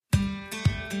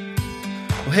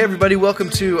Well, hey, everybody, welcome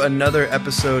to another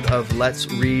episode of Let's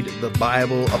Read the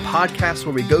Bible, a podcast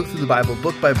where we go through the Bible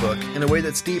book by book in a way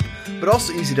that's deep, but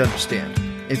also easy to understand.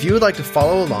 If you would like to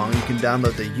follow along, you can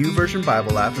download the YouVersion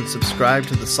Bible app and subscribe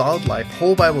to the Solid Life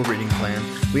Whole Bible Reading Plan.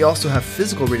 We also have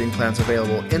physical reading plans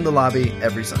available in the lobby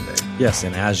every Sunday. Yes,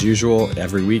 and as usual,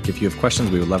 every week, if you have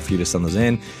questions, we would love for you to send those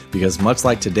in, because much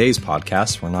like today's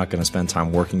podcast, we're not going to spend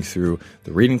time working through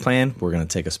the reading plan. We're going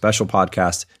to take a special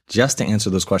podcast just to answer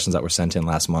those questions that were sent in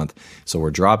last month. So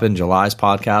we're dropping July's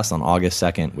podcast on August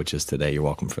 2nd, which is today. You're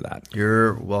welcome for that.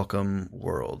 You're welcome,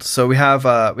 world. So we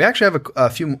actually have a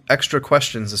few extra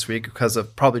questions this week because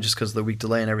of the week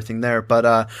delay and everything there,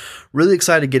 but really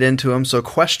excited to get into them. So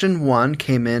question 1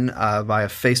 came in via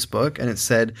Facebook, and it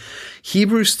said,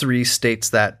 Hebrews 3 states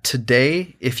that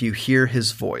today, if you hear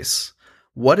his voice,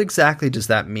 what exactly does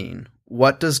that mean?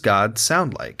 What does God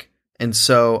sound like? And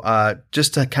so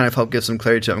just to kind of help give some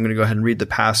clarity to it, I'm going to go ahead and read the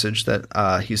passage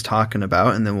that he's talking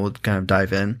about, and then we'll kind of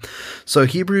dive in. So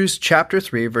Hebrews chapter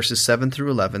 3, verses 7 through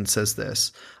 11 says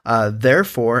this,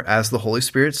 Therefore, as the Holy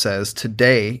Spirit says,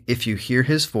 today, if you hear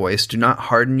his voice, do not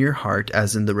harden your heart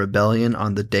as in the rebellion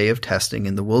on the day of testing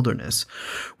in the wilderness,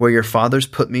 where your fathers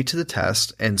put me to the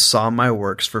test and saw my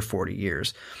works for 40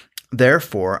 years.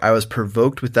 Therefore, I was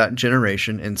provoked with that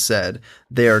generation and said,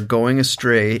 they are going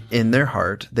astray in their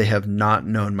heart. They have not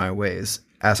known my ways.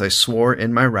 As I swore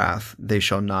in my wrath, they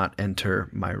shall not enter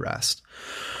my rest.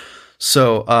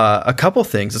 So a couple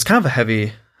things. It's kind of a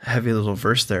heavy little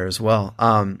verse there as well.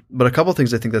 But a couple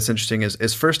things I think that's interesting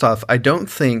is first off, I don't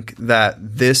think that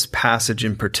this passage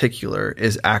in particular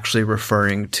is actually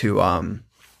referring to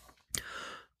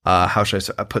how should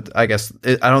I put? I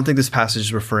don't think this passage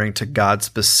is referring to God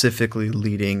specifically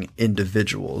leading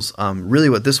individuals.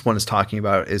 Really, what this one is talking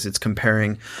about is it's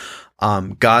comparing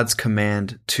God's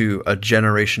command to a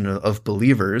generation of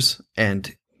believers,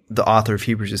 and the author of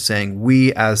Hebrews is saying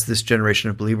we, as this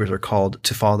generation of believers, are called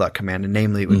to follow that command, and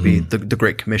namely, it would be the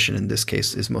Great Commission. In this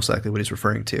case, is most likely what he's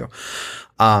referring to,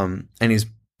 and he's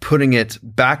putting it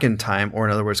back in time, or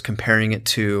in other words, comparing it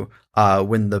to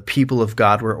when the people of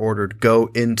God were ordered, go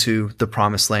into the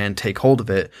promised land, take hold of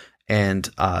it, and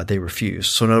they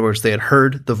refused. So in other words, they had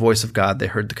heard the voice of God, they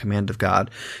heard the command of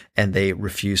God, and they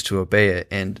refused to obey it.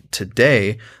 And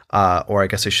today, or I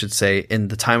guess I should say in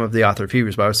the time of the author of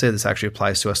Hebrews, but I would say this actually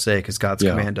applies to us today, because God's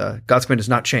command has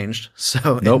not changed.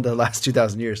 So in the last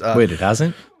 2,000 years. Wait, it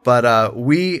hasn't? But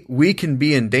we can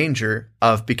be in danger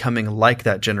of becoming like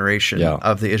that generation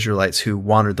of the Israelites who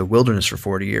wandered the wilderness for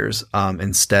 40 years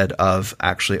instead of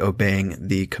actually obeying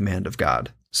the command of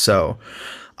God. So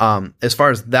as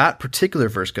far as that particular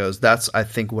verse goes, that's, I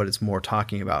think, what it's more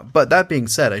talking about. But that being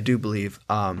said, I do believe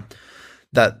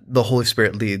that the Holy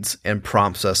Spirit leads and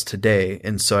prompts us today.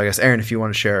 And so I guess, Aaron, if you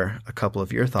want to share a couple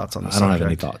of your thoughts on this subject. I don't have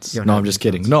any thoughts. No, I'm just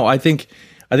kidding. No, I think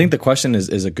the question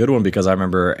is a good one, because I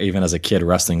remember even as a kid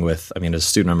wrestling with, as a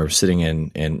student, I remember sitting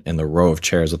in the row of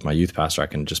chairs with my youth pastor. I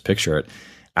can just picture it,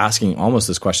 asking almost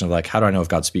this question of like, how do I know if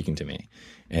God's speaking to me?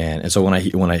 And so when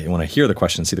I hear the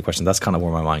question, see the question, that's kind of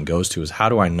where my mind goes to, is how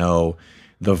do I know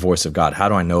the voice of God? How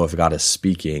do I know if God is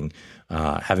speaking?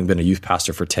 Having been a youth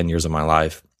pastor for 10 years of my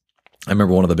life, I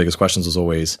remember one of the biggest questions was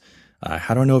always,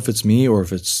 how do I know if it's me or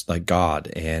if it's like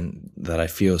God and that I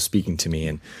feel speaking to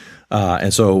me?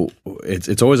 And so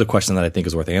it's always a question that I think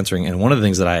is worth answering. And one of the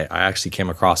things that I actually came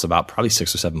across about probably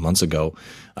 6 or 7 months ago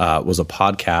was a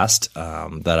podcast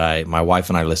that my wife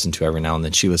and I listen to every now and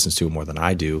then. She listens to it more than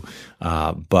I do.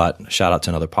 But shout out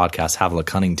to another podcast, Havilah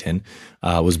Cunnington,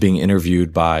 was being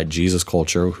interviewed by Jesus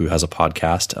Culture, who has a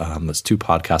podcast. That's 2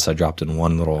 podcasts I dropped in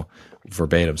one little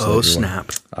verbatim. So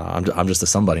snap! I'm just a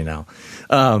somebody now.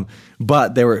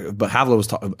 But Havilah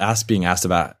was being asked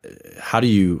about how do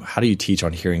you teach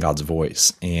on hearing God's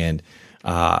voice, and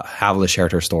Havilah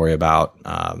shared her story about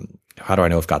how do I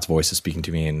know if God's voice is speaking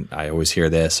to me, and I always hear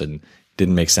this and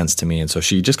didn't make sense to me, and so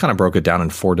she just kind of broke it down in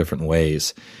 4 different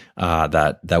ways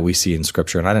that we see in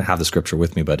Scripture. And I didn't have the Scripture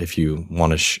with me, but if you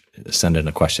want to send in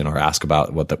a question or ask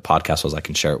about what the podcast was, I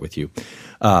can share it with you.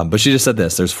 But she just said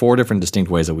this: there's 4 different distinct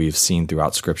ways that we've seen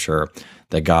throughout Scripture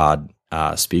that God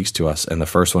speaks to us. And the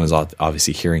first one is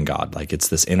obviously hearing God. Like, it's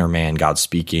this inner man, God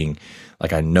speaking.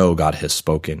 Like, I know God has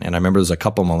spoken. And I remember there's a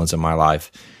couple moments in my life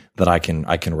that I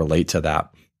can relate to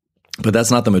that. But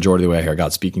that's not the majority of the way I hear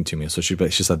God speaking to me. So she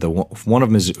said one of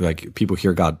them is like people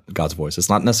hear God's voice. It's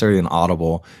not necessarily an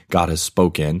audible God has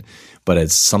spoken, but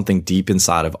it's something deep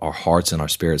inside of our hearts and our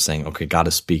spirits saying, okay, God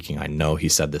is speaking. I know he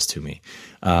said this to me.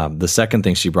 The second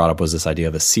thing she brought up was this idea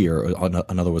of a seer, or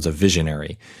in other words, a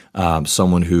visionary,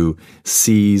 someone who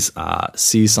sees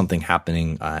something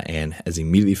happening and is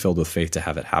immediately filled with faith to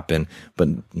have it happen, but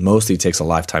mostly takes a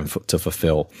lifetime to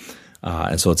fulfill.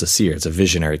 And so it's a seer, it's a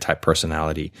visionary type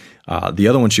personality. The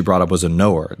other one she brought up was a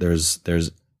knower.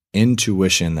 There's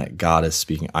intuition that God is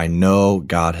speaking. I know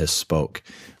God has spoke.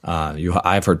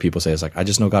 I've heard people say, it's like, I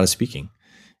just know God is speaking.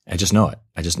 I just know it.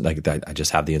 I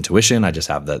just have the intuition. I just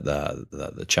have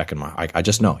the check in my, I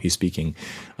just know he's speaking,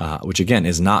 which again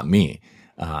is not me.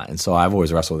 And so I've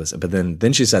always wrestled with this. But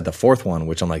then she said the fourth one,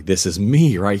 which I'm like, this is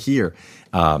me right here.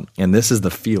 And this is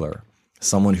the feeler.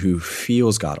 Someone who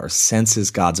feels God or senses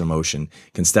God's emotion,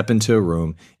 can step into a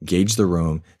room, gauge the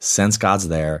room, sense God's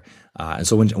there. And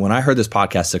so when I heard this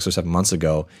podcast 6 or 7 months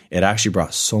ago, it actually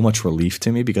brought so much relief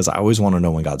to me because I always want to know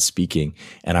when God's speaking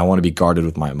and I want to be guarded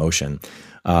with my emotion.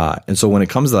 And so when it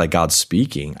comes to like God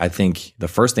speaking, I think the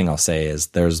first thing I'll say is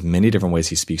there's many different ways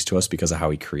he speaks to us because of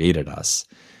how he created us.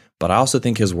 But I also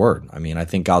think his word. I mean, I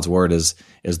think God's word is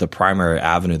the primary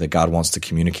avenue that God wants to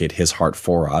communicate his heart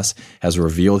for us, has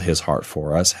revealed his heart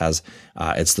for us,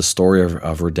 it's the story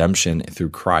of redemption through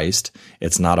Christ.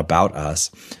 It's not about us.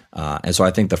 And so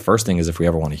I think the first thing is if we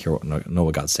ever want to know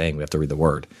what God's saying, we have to read the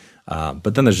word.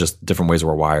 But then there's just different ways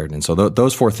we're wired. And so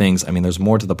those 4 things, I mean, there's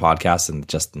more to the podcast than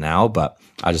just now, but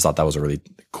I just thought that was a really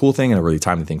cool thing and a really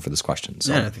timely thing for this question.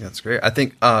 So. Yeah, I think that's great. I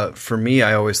think for me,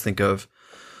 I always think of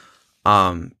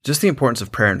just the importance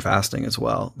of prayer and fasting as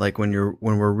well. Like when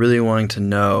we're really wanting to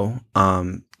know,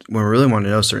 when we're really wanting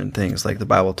to know certain things, like the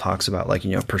Bible talks about, like,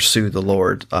 pursue the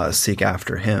Lord, seek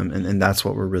after him. And that's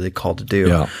what we're really called to do.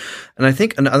 Yeah. And I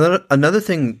think another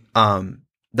thing,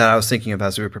 that I was thinking of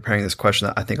as we were preparing this question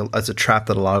that I think is a trap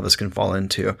that a lot of us can fall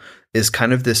into is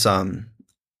kind of this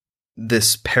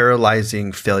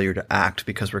paralyzing failure to act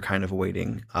because we're kind of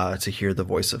waiting to hear the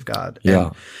voice of God.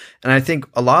 Yeah. And I think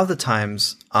a lot of the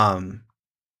times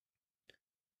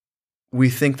we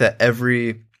think that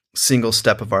every single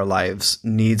step of our lives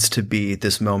needs to be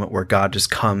this moment where God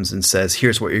just comes and says,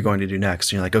 here's what you're going to do next.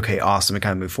 And you're like, okay, awesome. And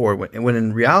kind of move forward. When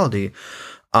in reality,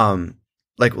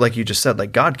 like you just said,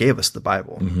 like God gave us the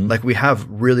Bible. Mm-hmm. Like we have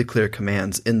really clear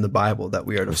commands in the Bible that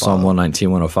we are to follow. Psalm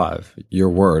 119, 105, your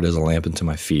word is a lamp unto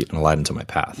my feet and a light unto my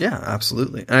path. Yeah,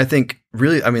 absolutely. And I think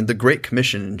really, the Great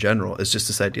Commission in general is just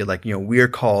this idea, like, we are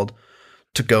called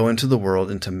to go into the world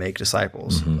and to make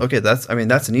disciples. Mm-hmm. Okay. That's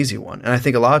an easy one. And I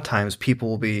think a lot of times people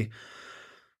will be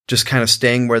just kind of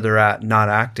staying where they're at, not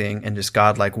acting, and just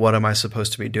God, like, what am I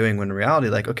supposed to be doing? When in reality,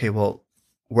 like, okay, well,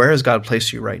 where has God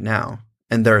placed you right now?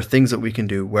 And there are things that we can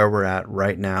do where we're at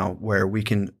right now, where we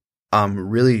can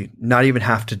really not even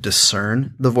have to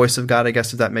discern the voice of God, I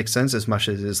guess, if that makes sense, as much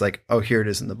as it is like, oh, here it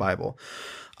is in the Bible.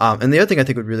 And the other thing I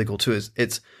think would be really cool too is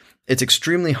it's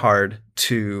extremely hard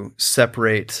to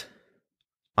separate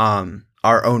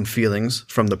our own feelings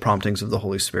from the promptings of the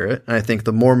Holy Spirit. And I think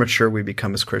the more mature we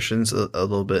become as Christians,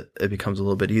 it becomes a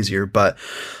little bit easier. But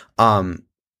time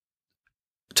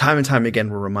and time again,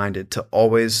 we're reminded to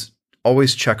always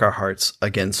check our hearts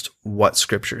against what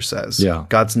Scripture says. Yeah.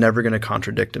 God's never going to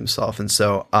contradict himself. And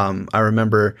so I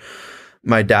remember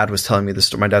my dad was telling me this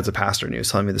story. My dad's a pastor, and he was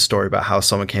telling me the story about how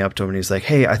someone came up to him and he's like,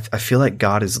 hey, I feel like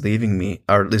God is leaving me,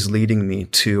 or at least leading me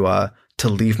to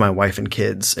leave my wife and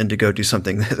kids and to go do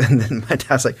something. And then my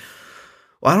dad's like,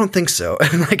 well, I don't think so.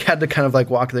 And like had to kind of like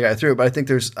walk the guy through it. But I think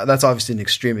that's obviously an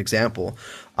extreme example.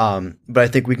 But I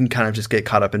think we can kind of just get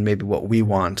caught up in maybe what we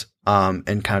want,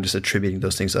 and kind of just attributing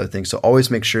those things to other things. So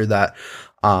always make sure that,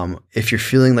 if you're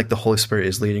feeling like the Holy Spirit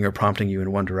is leading or prompting you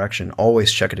in one direction,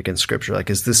 always check it against Scripture.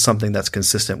 Like, is this something that's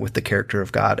consistent with the character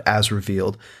of God as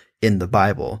revealed in the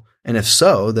Bible? And if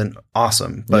so, then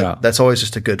awesome. But that's always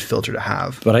just a good filter to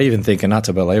have. But I even think, and not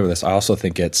to belabor this, I also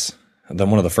think it's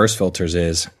one of the first filters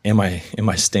is, am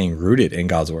I staying rooted in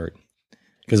God's word?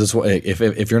 Because it's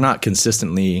if you're not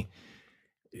consistently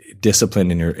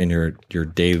disciplined in your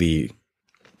daily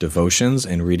devotions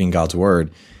and reading God's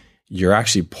word, you're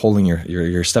actually pulling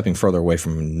you're stepping further away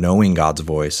from knowing God's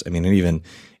voice. I mean,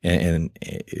 and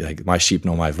like my sheep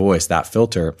know my voice, that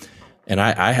filter. And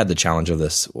I had the challenge of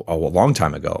this a long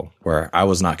time ago where I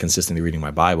was not consistently reading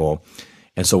my Bible.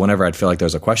 And so whenever I'd feel like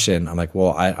there's a question, I'm like,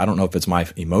 well, I don't know if it's my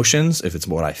emotions, if it's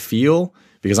what I feel,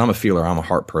 because I'm a feeler, I'm a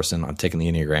heart person. I'm taking the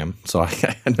Enneagram. So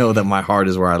I know that my heart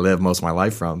is where I live most of my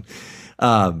life from.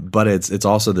 But it's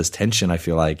also this tension, I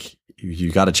feel like,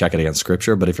 you got to check it against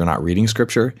Scripture. But if you're not reading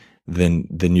Scripture, then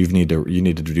you need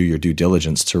to do your due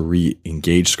diligence to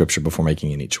re-engage Scripture before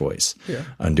making any choice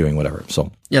and doing whatever.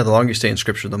 So yeah, the longer you stay in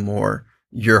Scripture, the more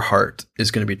your heart is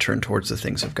going to be turned towards the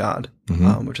things of God,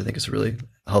 which I think is a really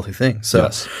healthy thing. So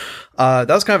that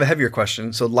was kind of a heavier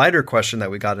question. So lighter question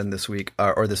that we got in this week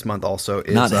or this month also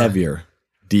is not heavier.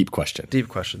 Deep question. Deep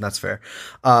question. That's fair.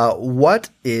 What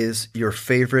is your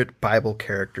favorite Bible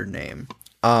character name?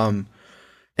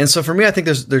 And so for me, I think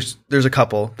there's a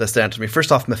couple that stand out to me.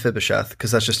 First off, Mephibosheth,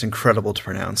 because that's just incredible to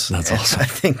pronounce. That's awesome. I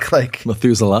think like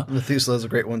Methuselah is a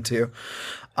great one too.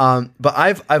 But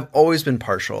I've always been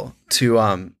partial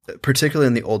to, particularly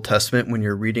in the Old Testament when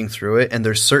you're reading through it, and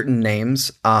there's certain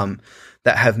names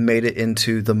that have made it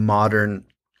into the modern,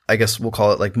 I guess we'll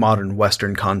call it like modern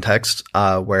Western context,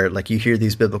 where like you hear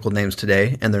these biblical names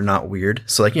today and they're not weird.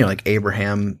 So like, like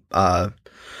Abraham,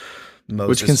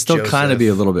 Moses, which can still Joseph. Kind of be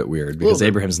a little bit weird because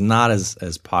Abraham's not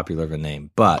as popular of a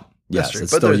name, but yes,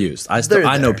 it's still used.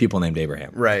 I know people named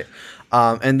Abraham. Right.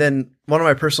 And then one of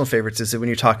my personal favorites is that when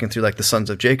you're talking through like the sons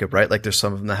of Jacob, right? Like there's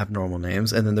some of them that have normal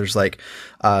names. And then there's like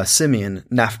Simeon,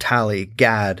 Naphtali,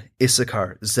 Gad,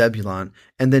 Issachar, Zebulon,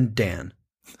 and then Dan.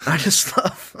 I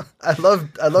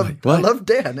love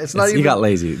Dan. He got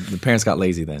lazy. The parents got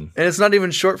lazy then. And it's not even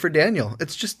short for Daniel.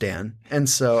 It's just Dan. And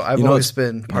so I've always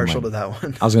been partial to that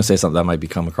one. I was going to say something that might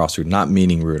come across rude, not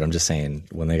meaning rude. I'm just saying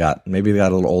when maybe they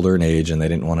got a little older in age and they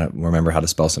didn't want to remember how to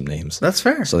spell some names. That's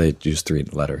fair. So they used 3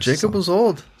 letters. Jacob was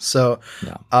old. So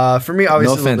for me,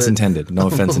 obviously, no offense intended. No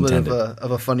offense intended.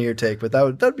 Of a funnier take, but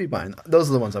that'd be mine. Those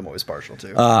are the ones I'm always partial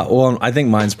to. Well, I think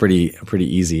mine's pretty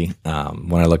easy.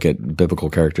 When I look at biblical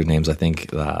character names, I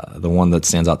think the one that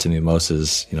stands out to me most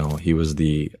is, he was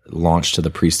the launch to the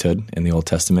priesthood in the Old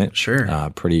Testament. Sure.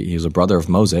 He was a brother of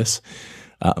Moses.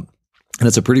 And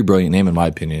it's a pretty brilliant name in my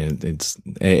opinion. It's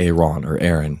Aaron or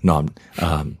Aaron. No,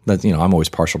 that's, I'm always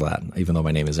partial to that, even though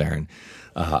my name is Aaron.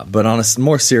 But on a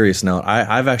more serious note,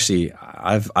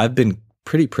 I've been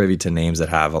pretty privy to names that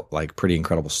have like pretty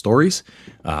incredible stories.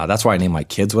 That's why I name my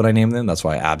kids what I name them. That's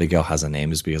why Abigail has a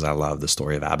name, is because I love the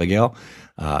story of Abigail,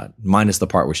 minus the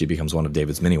part where she becomes one of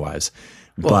David's many wives.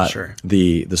 But sure.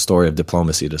 The story of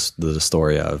diplomacy, the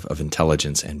story of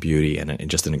intelligence and beauty and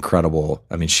just an incredible,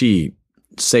 she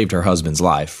saved her husband's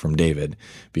life from David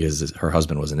because her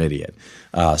husband was an idiot.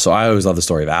 So I always love the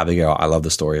story of Abigail. I love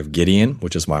the story of Gideon,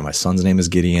 which is why my son's name is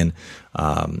Gideon.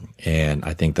 And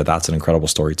I think that that's an incredible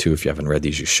story too. If you haven't read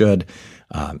these, you should.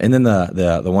 And then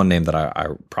the one name that I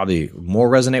probably more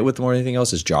resonate with more than anything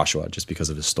else is Joshua, just because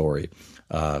of his story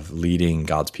of leading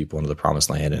God's people into the promised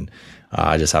land. And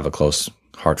I just have a close,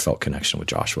 heartfelt connection with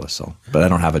Joshua. But I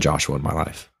don't have a Joshua in my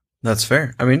life. That's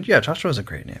fair. Joshua is a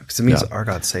great name because it means our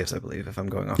God saves, I believe, if I'm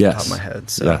going off the top of my head.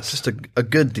 So it's just a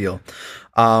good deal.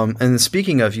 And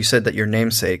speaking of, you said that your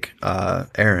namesake,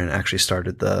 Aaron, actually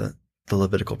started the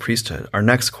Levitical priesthood. Our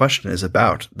next question is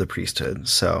about the priesthood.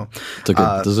 So it's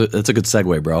a good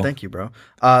segue, bro. Thank you, bro.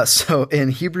 So in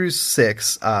Hebrews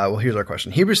 6, here's our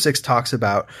question. Hebrews 6 talks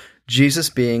about Jesus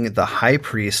being the high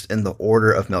priest in the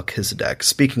order of Melchizedek.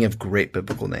 Speaking of great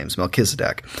biblical names,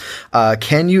 Melchizedek.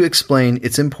 Can you explain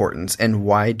its importance and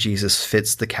why Jesus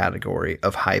fits the category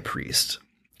of high priest?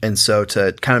 And so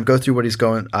to kind of go through what he's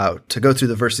to go through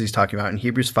the verses he's talking about in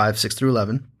Hebrews 5, 6 through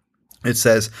 11, it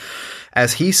says,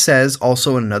 as he says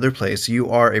also in another place, you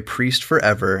are a priest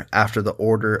forever after the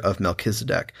order of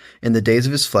Melchizedek. In the days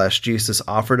of his flesh, Jesus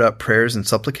offered up prayers and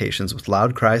supplications with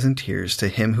loud cries and tears to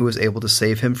him who was able to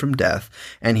save him from death,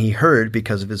 and he heard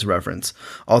because of his reverence.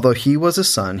 Although he was a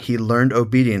son, he learned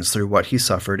obedience through what he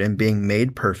suffered, and being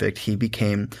made perfect, he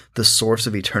became the source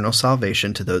of eternal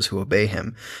salvation to those who obey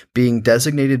him, being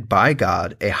designated by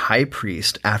God a high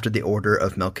priest after the order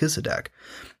of Melchizedek.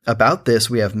 About this,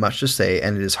 we have much to say,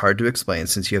 and it is hard to explain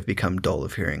since you have become dull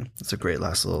of hearing. That's a great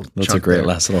last little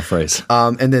phrase.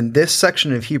 And then this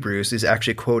section of Hebrews is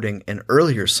actually quoting an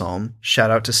earlier psalm.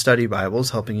 Shout out to Study Bibles,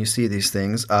 helping you see these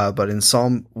things. But in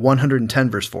Psalm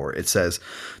 110, verse 4, it says,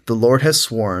 the Lord has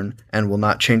sworn and will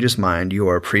not change his mind. You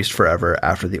are a priest forever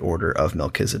after the order of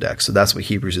Melchizedek. So that's what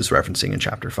Hebrews is referencing in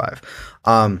chapter 5.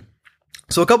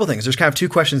 So a couple things. There's kind of 2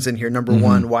 questions in here. Number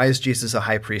 1, why is Jesus a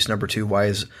high priest? Number 2, why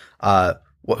is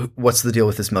what's the deal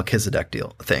with this Melchizedek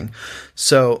thing?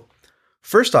 So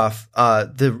first off,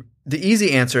 the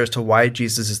easy answer as to why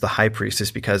Jesus is the high priest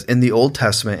is because in the Old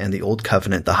Testament and the Old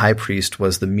Covenant, the high priest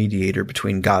was the mediator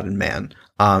between God and man.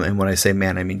 And when I say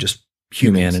man, I mean just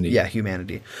humans. Humanity. Yeah,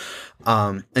 humanity.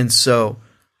 And so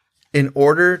In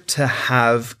order to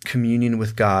have communion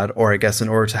with God, or I guess in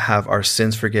order to have our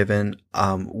sins forgiven,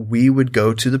 we would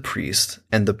go to the priest,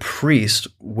 and the priest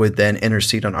would then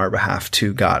intercede on our behalf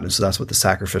to God. And so that's what the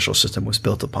sacrificial system was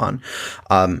built upon.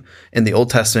 In the Old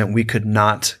Testament, we could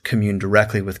not commune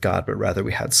directly with God, but rather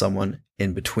we had someone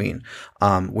in between.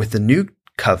 With the new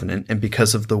covenant, and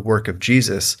because of the work of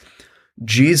Jesus,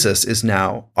 Jesus is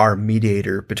now our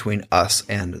mediator between us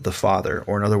and the Father,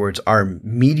 or in other words, our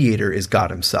mediator is God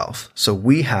himself. So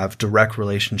we have direct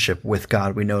relationship with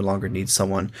God. We no longer need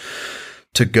someone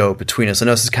to go between us. I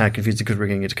know this is kind of confusing because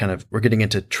we're getting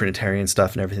into Trinitarian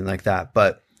stuff and everything like that.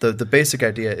 But the basic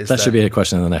idea is that should be a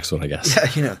question in the next one, I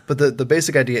guess. Yeah, but the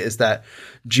basic idea is that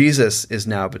Jesus is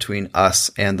now between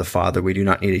us and the Father. We do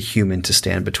not need a human to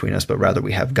stand between us, but rather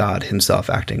we have God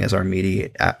himself acting as our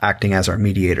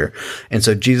mediator. And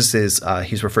so Jesus is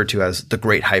he's referred to as the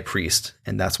great high priest,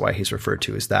 and that's why he's referred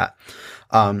to as that.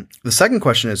 The second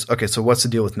question is, okay, so what's the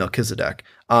deal with Melchizedek?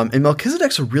 And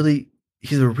Melchizedek's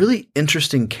he's a really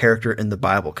interesting character in the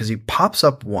Bible because he pops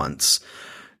up once,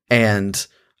 and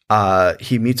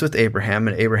he meets with Abraham,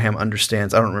 and Abraham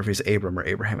understands. I don't remember if he's Abram or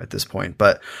Abraham at this point,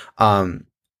 but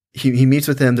he meets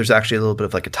with him. There's actually a little bit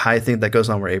of like a tithe thing that goes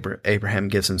on where Abraham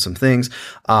gives him some things,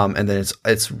 and then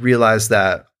it's realized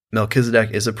that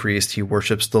Melchizedek is a priest. He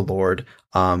worships the Lord,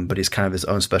 but he's kind of his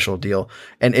own special deal.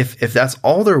 And if that's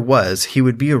all there was, he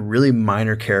would be a really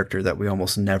minor character that we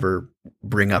almost never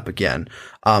bring up again.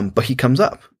 But he comes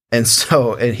up. And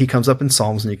he comes up in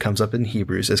Psalms and he comes up in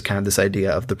Hebrews as kind of this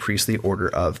idea of the priestly order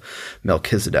of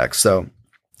Melchizedek. So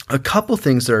a couple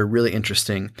things that are really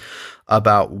interesting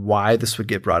about why this would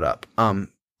get brought up.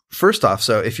 First off,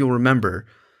 so if you'll remember,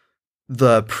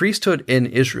 the priesthood in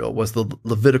Israel was the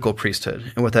Levitical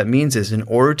priesthood. And what that means is in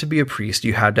order to be a priest,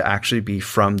 you had to actually be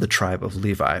from the tribe of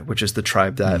Levi, which is the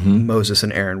tribe that Moses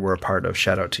and Aaron were a part of.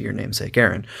 Shout out to your namesake,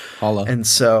 Aaron. Holla. And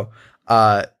so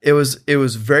it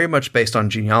was very much based on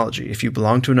genealogy. If you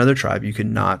belong to another tribe, you could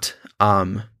not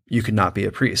be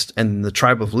a priest. And the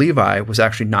tribe of Levi was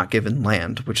actually not given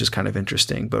land, which is kind of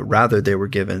interesting, but rather they were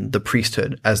given the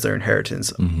priesthood as their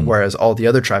inheritance, whereas all the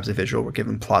other tribes of Israel were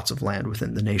given plots of land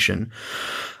within the nation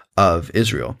of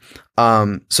Israel.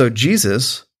 So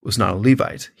Jesus was not a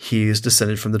Levite. He is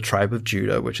descended from the tribe of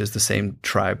Judah, which is the same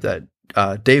tribe that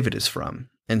David is from.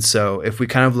 And so if we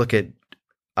kind of look at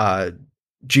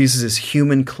Jesus'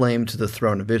 human claim to the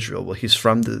throne of Israel. Well, he's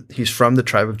from the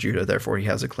tribe of Judah, therefore he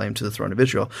has a claim to the throne of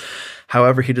Israel.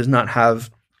 However, he does not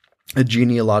have a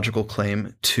genealogical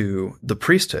claim to the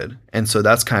priesthood. And so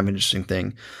that's kind of an interesting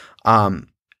thing. And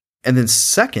then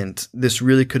second, this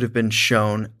really could have been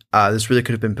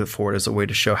put forward as a way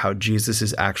to show how Jesus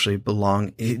is actually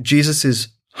Jesus's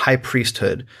high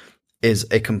priesthood is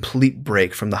a complete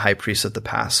break from the high priest of the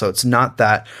past. So it's not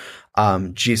that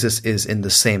Jesus is in the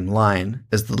same line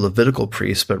as the Levitical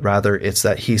priest, but rather it's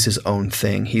that he's his own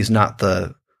thing. He's not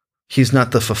the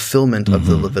fulfillment of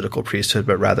the Levitical priesthood,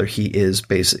 but rather he is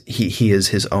he is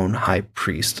his own high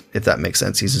priest, if that makes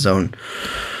sense. He's his own.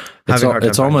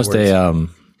 It's almost I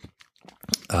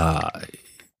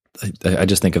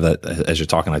just think of that as you're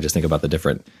talking. I just think about the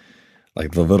different,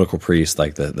 like the Levitical priest,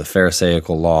 like the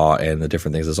Pharisaical law and the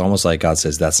different things. It's almost like God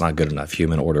says, that's not good enough.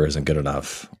 Human order isn't good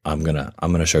enough. I'm going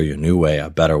to show you a new way, a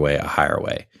better way, a higher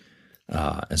way.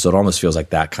 And so it almost feels like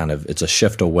that kind of, it's a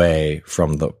shift away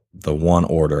from the one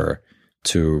order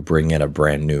to bring in a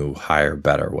brand new, higher,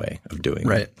 better way of doing it.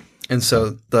 Right. And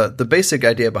so the basic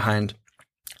idea behind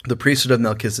the priesthood of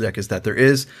Melchizedek is that there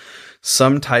is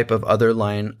some type of other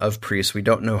line of priests. We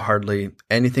don't know hardly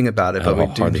anything about it,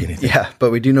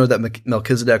 but we do know that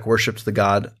Melchizedek worshipped the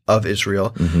God of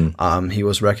Israel. He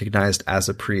was recognized as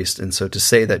a priest. And so to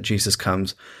say that Jesus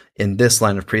comes in this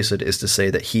line of priesthood is to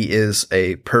say that he is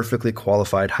a perfectly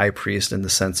qualified high priest in the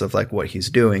sense of like what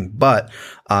he's doing, but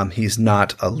he's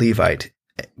not a Levite,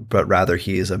 but rather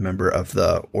he is a member of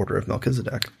the order of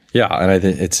Melchizedek. Yeah. And I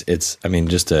think it's, I mean,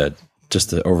 just to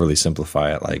overly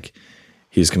simplify it, like,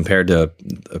 he's compared to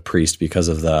a priest because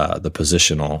of the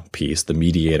positional piece, the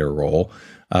mediator role.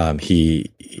 The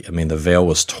veil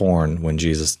was torn when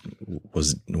Jesus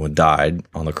died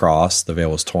on the cross. The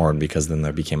veil was torn because then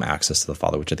there became access to the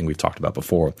Father, which I think we've talked about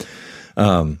before.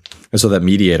 And so that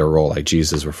mediator role, like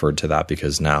Jesus referred to that,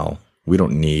 because now we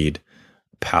don't need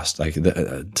to say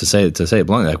it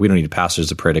bluntly, like we don't need pastors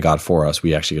to pray to God for us.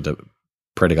 We actually get to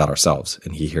pray to God ourselves,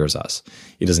 and he hears us.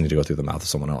 He doesn't need to go through the mouth of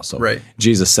someone else. So right.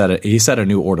 Jesus said it. He set a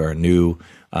new order, a new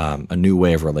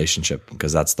way of relationship,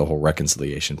 because that's the whole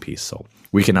reconciliation piece. So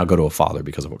we can now go to a Father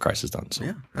because of what Christ has done. So.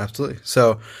 Yeah, absolutely.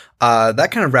 So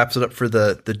that kind of wraps it up for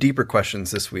the deeper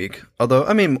questions this week. Although,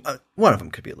 I mean, one of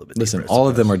them could be a little bit Listen, deeper. All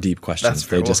of them are deep questions.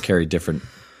 They just carry different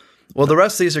Well, the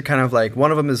rest of these are kind of like,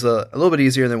 one of them is a little bit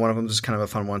easier, and then one of them is kind of a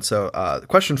fun one. So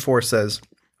question 4 says,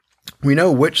 we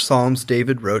know which Psalms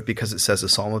David wrote because it says a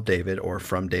Psalm of David or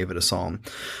from David a Psalm.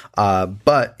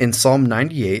 But in Psalm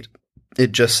 98,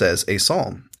 it just says a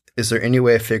Psalm. Is there any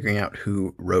way of figuring out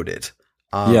who wrote it?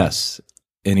 Yes,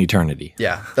 in eternity.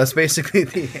 Yeah, that's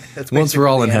basically Once we're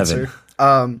all in heaven.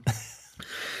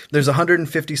 There's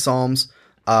 150 Psalms.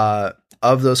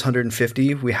 Of those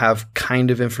 150, we have kind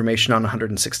of information on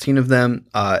 116 of them.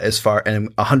 And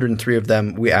 103 of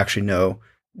them, we actually know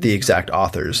the exact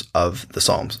authors of the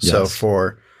Psalms. Yes.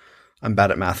 So I'm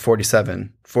bad at math,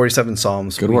 47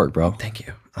 Psalms. Good work, bro. Thank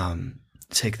you.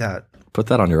 Take that. Put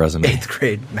that on your resume. 8th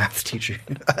grade math teacher.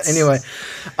 Anyway.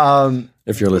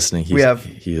 If you're listening,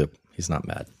 he's not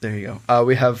mad. There you go.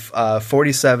 We have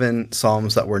 47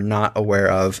 Psalms that we're not aware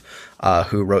of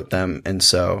who wrote them. And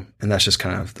that's just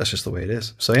the way it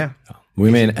is. So yeah.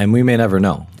 We may never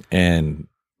know. And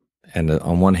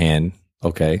on one hand,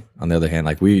 okay. On the other hand,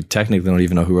 like we technically don't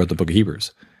even know who wrote the book of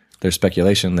Hebrews. There's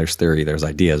speculation, there's theory, there's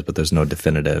ideas, but there's no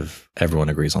definitive, everyone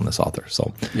agrees on this author.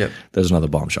 So there's another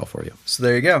bombshell for you. So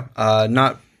there you go.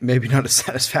 Maybe not a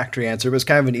satisfactory answer, but it's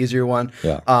kind of an easier one.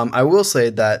 Yeah. I will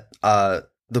say that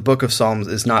the book of Psalms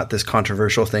is not this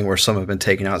controversial thing where some have been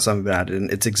taken out, some have been added, and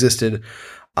it's existed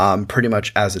pretty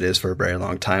much as it is for a very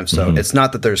long time. So it's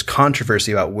not that there's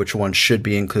controversy about which one should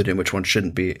be included and which one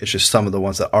shouldn't be. It's just some of the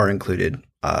ones that are included,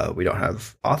 we don't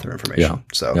have author information. Yeah.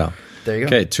 So there you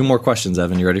go. Okay, 2 more questions,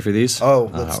 Evan. You ready for these?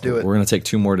 Oh, let's do it. We're going to take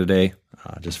 2 more today,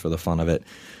 just for the fun of it.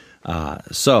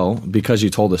 So because you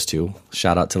told us to,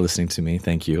 shout out to listening to me.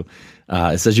 Thank you.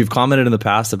 It says you've commented in the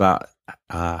past about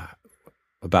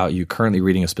you currently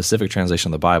reading a specific translation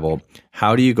of the Bible.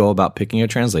 How do you go about picking a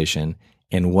translation,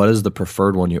 and what is the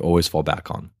preferred one you always fall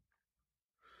back on?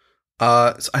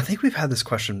 So I think we've had this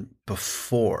question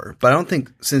before, but I don't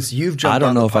think since you've jumped on I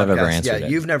don't know the if I've ever podcast, answered it.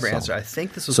 You've never answered. I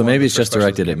think this was so one maybe of it's the just first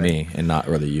directed at questions me and not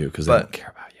really you because they don't care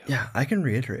about you. Yeah, I can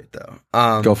reiterate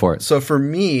though. Go for it. So for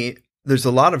me, there's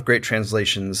a lot of great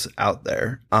translations out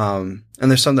there, and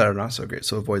there's some that are not so great,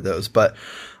 so avoid those. But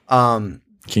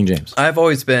King James. I've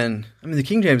always been. I mean, the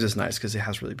King James is nice because it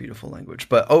has really beautiful language.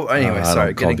 But anyway,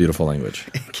 sorry, getting beautiful language.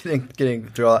 getting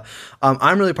through all that.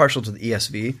 I'm really partial to the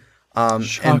ESV.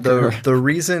 And the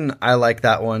reason I like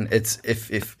that one, it's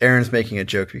if Aaron's making a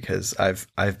joke because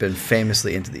I've been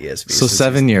famously into the ESV. So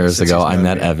 7 years ago, I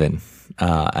met Evan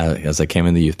as I came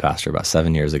in the youth pastor about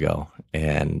 7 years ago,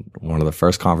 and one of the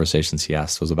first conversations he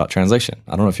asked was about translation.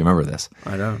 I don't know if you remember this.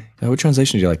 I don't. What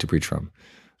translation do you like to preach from?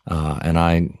 And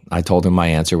I told him my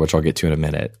answer, which I'll get to in a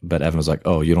minute. But Evan was like,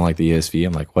 "Oh, you don't like the ESV?"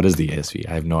 I'm like, "What is the ESV?"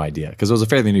 I have no idea because it was a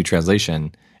fairly new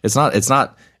translation. It's not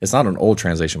an old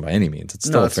translation by any means. It's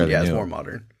still fairly new. It's more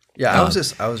modern. Yeah,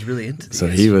 I was really into the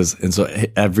ESV. So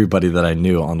everybody that I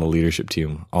knew on the leadership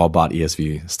team all bought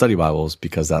ESV study Bibles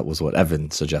because that was what Evan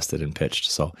suggested and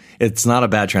pitched. So it's not a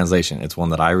bad translation. It's one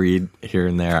that I read here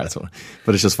and there.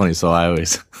 But it's just funny. So I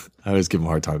always give him a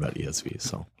hard time about ESV.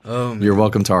 So you're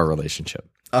welcome to our relationship.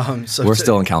 So we're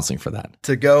still in counseling for that.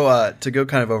 To go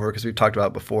kind of over because we've talked about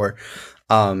it before.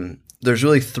 There's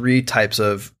really 3 types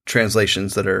of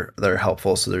translations that are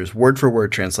helpful. So there's word for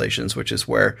word translations, which is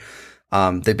where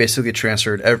they basically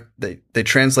they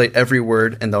translate every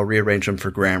word and they'll rearrange them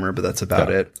for grammar, but that's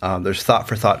about it. There's thought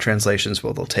for thought translations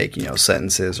where they'll take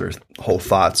sentences or whole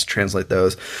thoughts, translate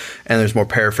those, and there's more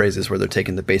paraphrases where they're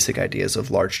taking the basic ideas of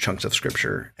large chunks of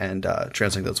scripture and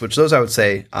translating those. Which those I would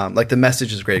say, like the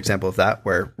Message is a great example of that,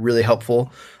 where really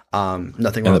helpful.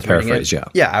 Nothing wrong with paraphrase, reading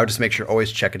it. Yeah, I would just make sure always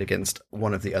check it against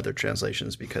one of the other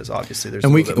translations because obviously there's.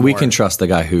 And we can trust the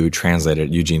guy who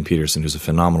translated Eugene Peterson, who's a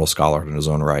phenomenal scholar in his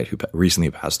own right, who recently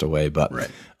passed away. But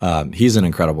he's an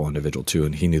incredible individual too,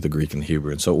 and he knew the Greek and the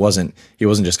Hebrew, and so he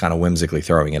wasn't just kind of whimsically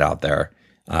throwing it out there.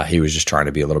 He was just trying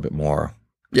to be a little bit more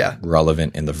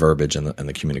relevant in the verbiage and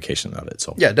the communication of it.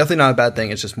 So definitely not a bad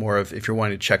thing. It's just more of if you're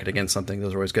wanting to check it against something,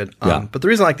 those are always good. But the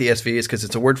reason I like the ESV is because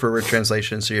it's a word for word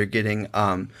translation, so you're getting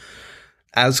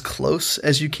as close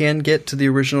as you can get to the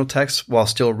original text while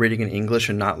still reading in English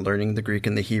and not learning the Greek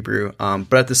and the Hebrew.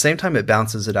 But at the same time, it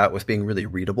balances it out with being really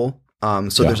readable.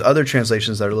 There's other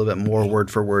translations that are a little bit more word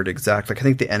for word exact. Like I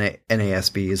think the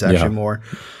NASB is actually more.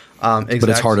 Exact. But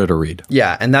it's harder to read.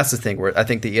 Yeah, and that's the thing where I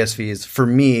think the ESV is, for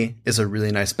me, is a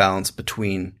really nice balance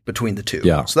between the two.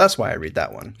 Yeah. So that's why I read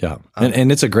that one. Yeah,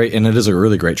 and it is a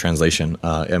really great translation.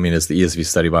 I mean, it's the ESV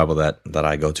Study Bible that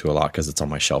I go to a lot because it's on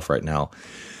my shelf right now.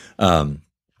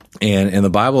 And in the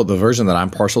Bible, the version that I'm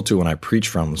partial to when I preach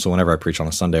from, so whenever I preach on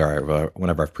a Sunday or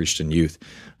whenever I've preached in youth,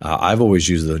 I've always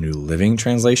used the New Living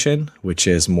Translation, which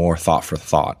is more thought for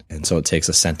thought. And so it takes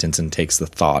a sentence and takes the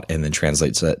thought and then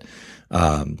translates it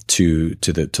to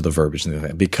the verbiage and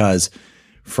everything. Because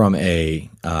from a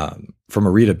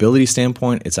readability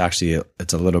standpoint, it's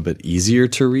a little bit easier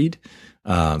to read,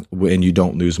 and you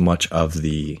don't lose much of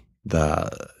the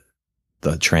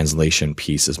translation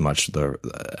piece as much,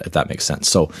 if that makes sense.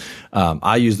 So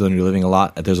I use the New Living a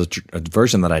lot. There's a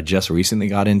version that I just recently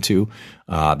got into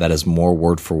that is more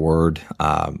word for word,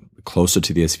 closer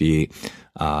to the SVE,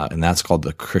 and that's called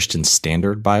the Christian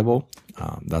Standard Bible.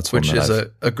 Which is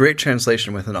a great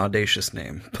translation with an audacious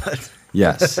name. But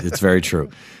yes, it's very true.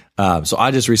 So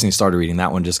I just recently started reading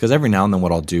that one just because every now and then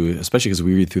what I'll do, especially because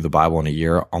we read through the Bible in a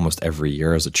year, almost every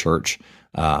year as a church,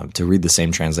 to read the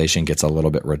same translation gets a little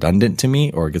bit redundant to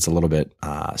me, or it gets a little bit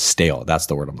stale. That's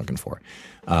the word I'm looking for.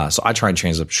 So I try and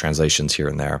change up translations here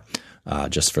and there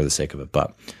just for the sake of it.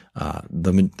 But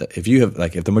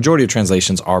if the majority of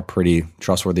translations are pretty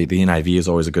trustworthy, the NIV is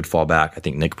always a good fallback. I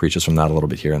think Nick preaches from that a little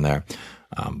bit here and there.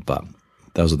 But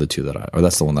those are the two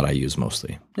that's the one that I use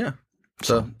mostly. Yeah.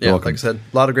 So yeah, like I said,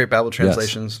 a lot of great Bible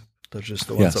translations. Yes. Those are just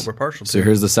the ones that we're partial to. So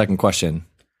here's the second question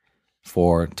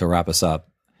to wrap us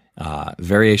up.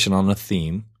 Variation on a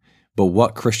theme, but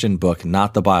what Christian book,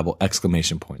 not the Bible, !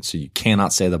 So you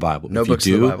cannot say the Bible. No if books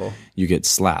you do, of the Bible. You get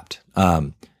slapped.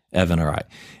 Evan, all right.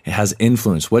 It has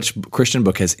influence. Which Christian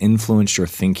book has influenced your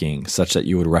thinking such that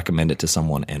you would recommend it to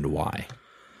someone, and why?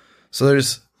 So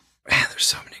there's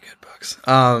so many good books.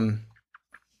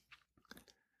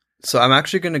 So I'm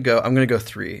actually going to go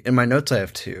 3. In my notes I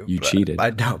have 2. You cheated.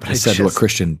 I know, but I said what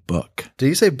Christian book. Did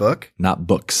you say book? Not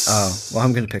books. Oh, well,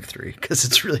 I'm going to pick 3 because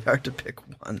it's really hard to pick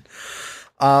one.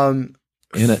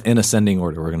 In ascending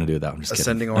order, we're going to do that. I'm just kidding.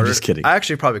 Ascending order? I'm just kidding. I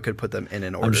actually probably could put them in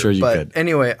an order. I'm sure you could.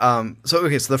 Anyway, so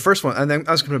the first one, and then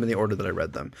I was going to put them in the order that I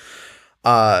read them.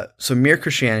 So Mere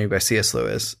Christianity by C.S.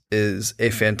 Lewis is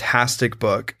a fantastic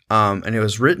book. And it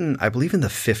was written, I believe, in the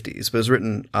 50s, but it was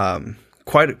written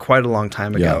quite a long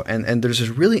time ago. Yeah. And there's this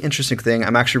really interesting thing.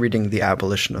 I'm actually reading The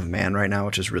Abolition of Man right now,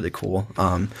 which is really cool.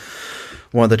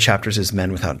 One of the chapters is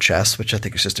Men Without Chest, which I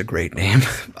think is just a great name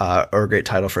or a great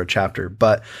title for a chapter.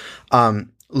 But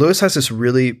Lewis has this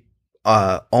really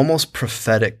almost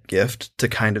prophetic gift to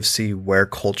kind of see where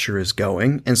culture is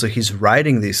going. And so he's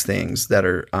writing these things that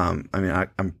are, I'm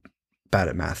bad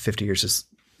at math. 50 years is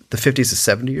the 50s is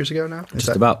 70 years ago now? Just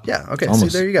about. Yeah. Okay.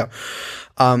 Almost. See, there you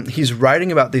go. He's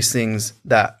writing about these things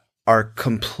that are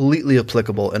completely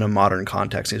applicable in a modern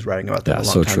context. He's writing about them a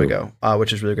long time ago,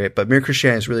 which is really great. But Mere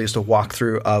Christianity is really just a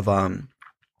walkthrough of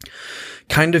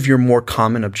kind of your more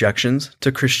common objections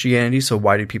to Christianity. So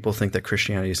why do people think that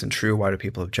Christianity isn't true? Why do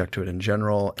people object to it in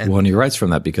general? And he writes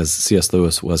from that because C.S.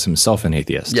 Lewis was himself an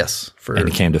atheist. Yes. And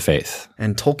he came to faith.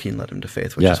 And Tolkien led him to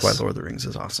faith, which is why Lord of the Rings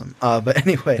is awesome. But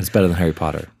anyway. It's better than Harry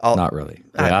Potter. Not really.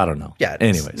 I don't know. Yeah.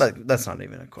 Anyways. That's not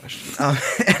even a question.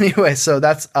 Anyway, so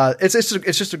that's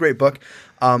it's just a great book.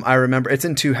 I remember it's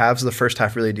in 2 halves. The first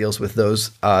half really deals with those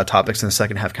topics, and the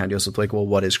second half kind of deals with like, well,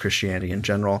 what is Christianity in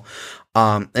general?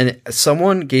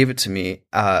 Someone gave it to me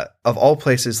of all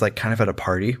places, like kind of at a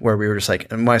party where we were just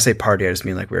like, and when I say party, I just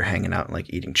mean like we were hanging out and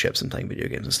like eating chips and playing video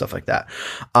games and stuff like that.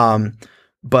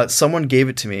 But someone gave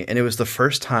it to me, and it was the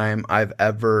first time I've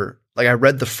ever, like, I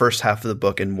read the first half of the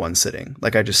book in one sitting.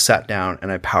 Like, I just sat down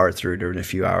and I powered through it in a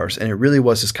few hours. And it really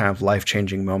was this kind of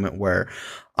life-changing moment where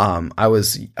I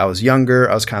was younger.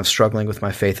 I was kind of struggling with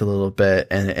my faith a little bit,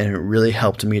 and it really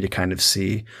helped me to kind of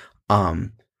see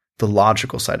the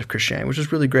logical side of Christianity, which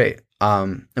is really great.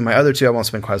 And my other 2 I won't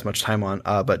spend quite as much time on,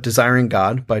 but Desiring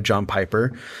God by John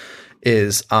Piper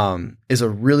is a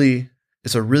really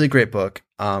great book.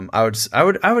 I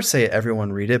would say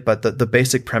everyone read it, but the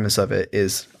basic premise of it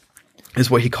is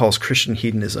what he calls Christian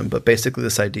hedonism, but basically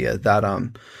this idea that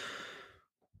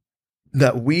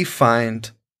that we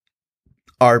find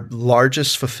our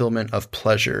largest fulfillment of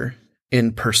pleasure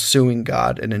in pursuing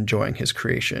God and enjoying his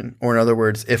creation. Or in other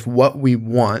words, if what we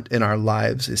want in our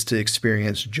lives is to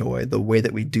experience joy, the way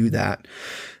that we do that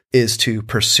is to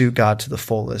pursue God to the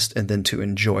fullest and then to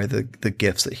enjoy the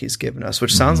gifts that he's given us,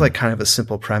 which sounds like kind of a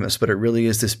simple premise, but it really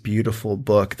is this beautiful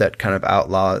book that kind of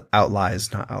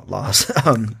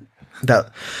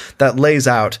that lays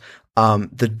out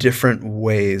the different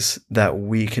ways that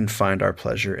we can find our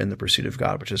pleasure in the pursuit of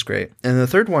God, which is great. And the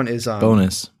third one is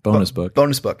bonus book.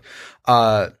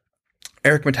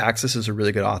 Eric Metaxas is a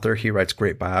really good author. He writes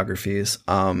great biographies,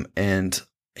 and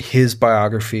his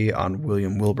biography on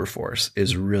William Wilberforce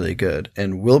is really good.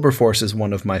 And Wilberforce is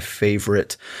one of my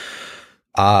favorite,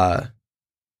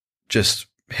 just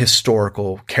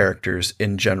historical characters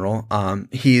in general.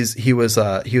 He was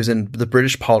in the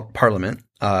British Parliament.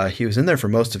 He was in there for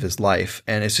most of his life,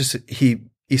 and it's just he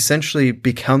essentially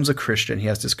becomes a Christian. He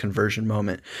has this conversion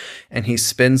moment, and he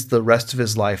spends the rest of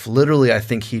his life, literally, I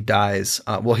think he dies.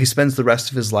 He spends the rest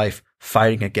of his life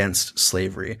fighting against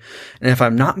slavery. And if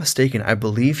I'm not mistaken, I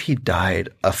believe he died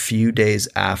a few days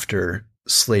after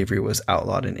slavery was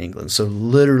outlawed in England. So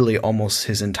literally almost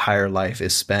his entire life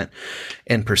is spent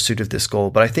in pursuit of this goal.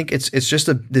 But I think it's just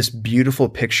this beautiful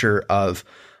picture of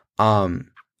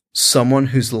someone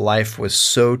whose life was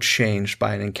so changed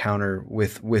by an encounter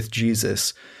with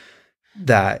Jesus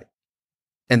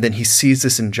and then he sees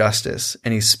this injustice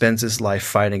and he spends his life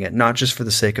fighting it, not just for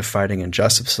the sake of fighting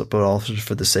injustice, but also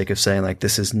for the sake of saying, like,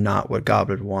 this is not what God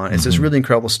would want. It's this really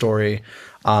incredible story.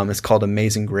 It's called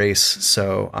Amazing Grace.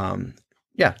 So,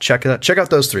 yeah, check it out. Check out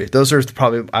those three. Those are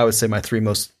probably, I would say, my three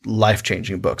most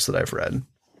life-changing books that I've read.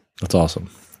 That's awesome.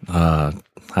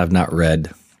 I've not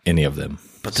read any of them.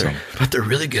 But they're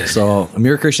really good. So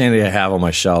Mere Christianity I have on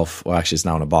my shelf. Well, actually, it's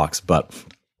now in a box, but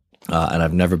and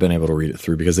I've never been able to read it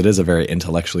through because it is a very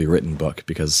intellectually written book.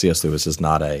 Because C.S. Lewis is he's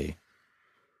not a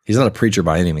preacher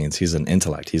by any means. He's an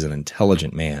intellect. He's an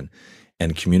intelligent man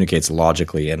and communicates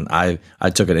logically. And I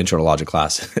took an intro to logic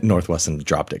class at Northwestern and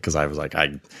dropped it because I was like,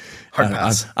 I'm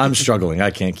struggling.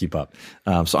 I can't keep up.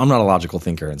 So I'm not a logical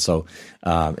thinker. And so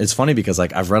it's funny because,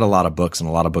 like, I've read a lot of books, and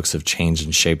a lot of books have changed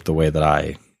and shaped the way that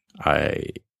I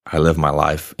live my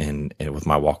life and with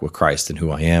my walk with Christ and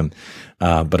who I am.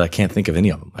 But I can't think of any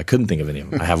of them. I couldn't think of any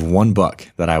of them. I have one book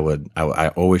that I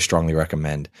always strongly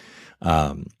recommend.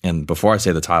 And before I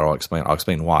say the title, I'll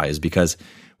explain why, is because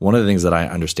one of the things that I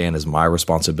understand is my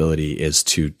responsibility is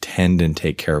to tend and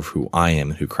take care of who I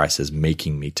am and who Christ is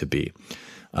making me to be.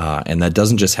 And that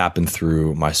doesn't just happen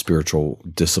through my spiritual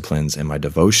disciplines and my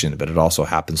devotion, but it also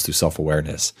happens through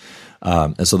self-awareness.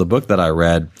 And so the book that I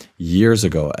read years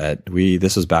ago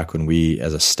this was back when we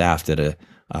as a staff did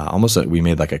we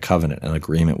made like a covenant, an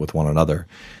agreement with one another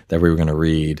that we were going to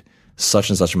read such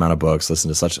and such amount of books,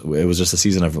 it was just a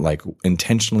season of, like,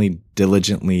 intentionally,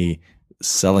 diligently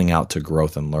selling out to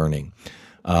growth and learning.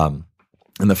 And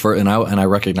I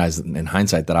recognized in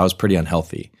hindsight that I was pretty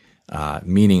unhealthy.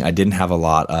 Meaning I didn't have a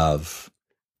lot of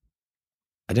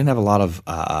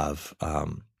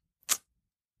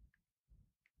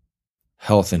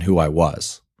health in who I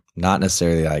was. Not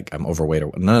necessarily like I'm overweight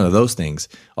or none of those things,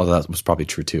 although that was probably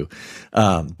true too.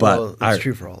 But it's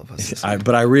true for all of us.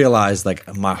 But I realized,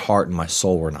 like, my heart and my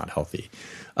soul were not healthy.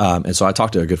 And so I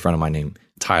talked to a good friend of mine named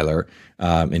Tyler,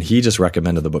 and he just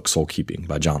recommended the book Soul Keeping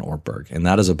by John Ortberg. And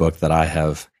that is a book that I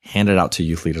have handed out to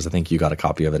youth leaders. I think you got a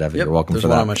copy of it, Evan. Yep, you're welcome for that.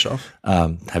 There's one on my shelf.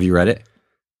 Have you read it?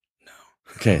 No.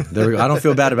 Okay, there we go. I don't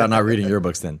feel bad about not reading your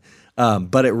books then.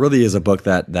 But it really is a book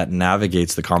that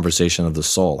navigates the conversation of the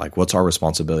soul. Like, what's our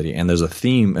responsibility? And there's a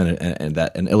theme and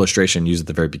an illustration used at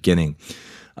the very beginning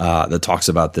that talks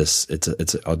about this.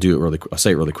 I'll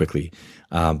say it really quickly.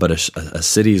 But a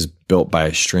city is built by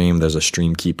a stream. There's a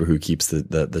stream keeper who keeps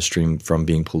the stream from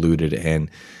being polluted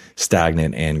and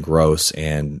stagnant and gross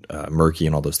and murky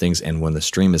and all those things. And when the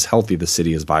stream is healthy, the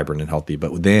city is vibrant and healthy.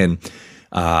 But then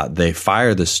they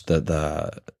fire the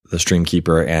stream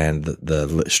keeper, and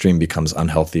the stream becomes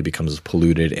unhealthy, becomes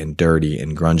polluted and dirty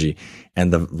and grungy.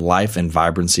 And the life and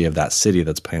vibrancy of that city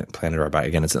that's planted right by,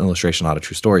 again, it's an illustration, not a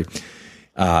true story,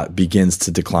 begins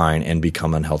to decline and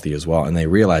become unhealthy as well. And they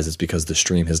realize it's because the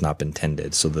stream has not been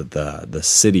tended, so that the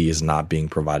city is not being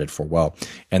provided for well.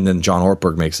 And then John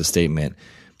Ortberg makes a statement,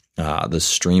 the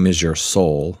stream is your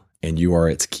soul and you are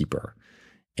its keeper.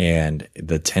 And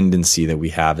the tendency that we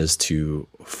have is to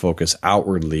focus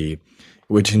outwardly,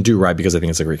 which can do right because I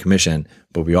think it's a great commission,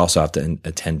 but we also have to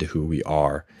attend to who we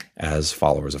are as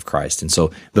followers of Christ. And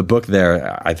so the book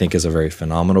there, I think, is a very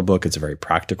phenomenal book. It's a very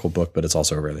practical book, but it's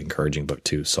also a really encouraging book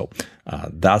too. So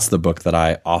that's the book that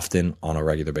I often, on a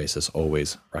regular basis,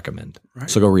 always recommend. Right.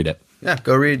 So go read it. Yeah,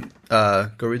 go read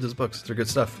those books. They're good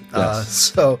stuff.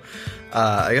 Yes.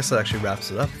 I guess that actually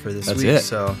wraps it up for this week. It.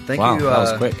 So thank you. That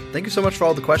was quick. Thank you so much for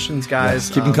all the questions, guys.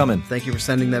 Yes, keep them coming. Thank you for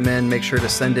sending them in. Make sure to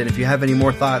send in if you have any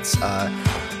more thoughts.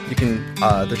 You can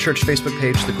the church Facebook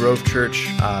page, The Grove Church.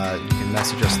 You can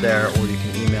message us there, or you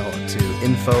can email to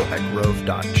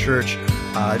info@grove.church.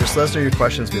 Just let us know your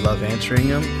questions. We love answering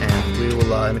them, and we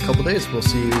will in a couple days we'll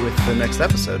see you with the next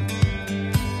episode.